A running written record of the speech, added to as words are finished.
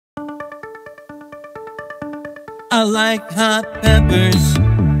I like hot peppers.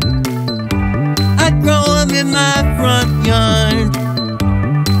 I grow them in my front yard.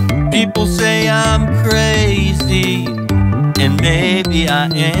 People say I'm crazy, and maybe I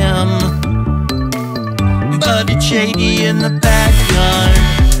am, but it's shady in the backyard,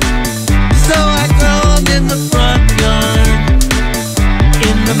 so I grow them in the front yard,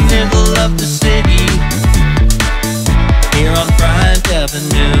 in the middle of the city, here on Bryant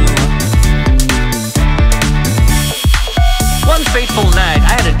Avenue. One fateful night,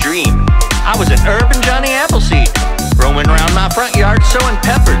 I had a dream. I was an urban Johnny Appleseed, roaming around my front yard sowing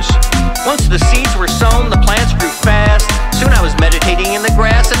peppers. Once the seeds were sown, the plants grew fast. Soon I was meditating in the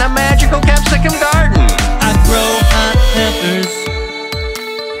grass in a magical capsicum garden. I grow hot peppers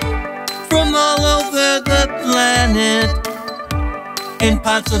from all over the planet, in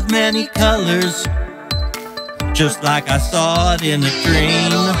pots of many colors, just like I saw it in a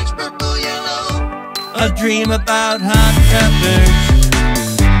dream. A dream about hot peppers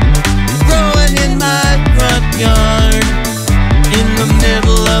growing in my front yard, in the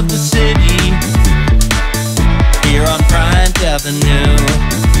middle of the city, here on Bryant Avenue.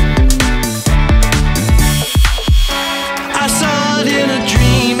 I saw it in a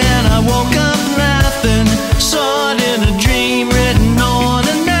dream and I woke up laughing. Saw it in a dream written on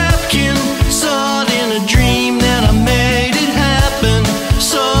a napkin. Saw it in a dream, then I made it happen.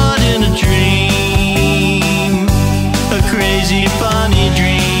 Saw it in a dream, a crazy funny dream.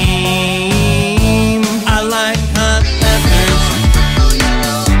 I like hot peppers.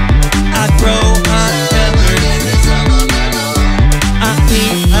 I grow hot peppers. I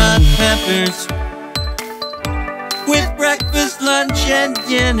eat hot peppers with breakfast, lunch, and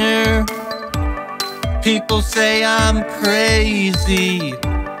dinner. People say I'm crazy,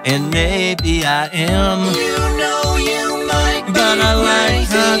 and maybe I am. You know you might be, but I like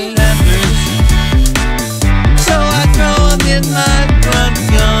hot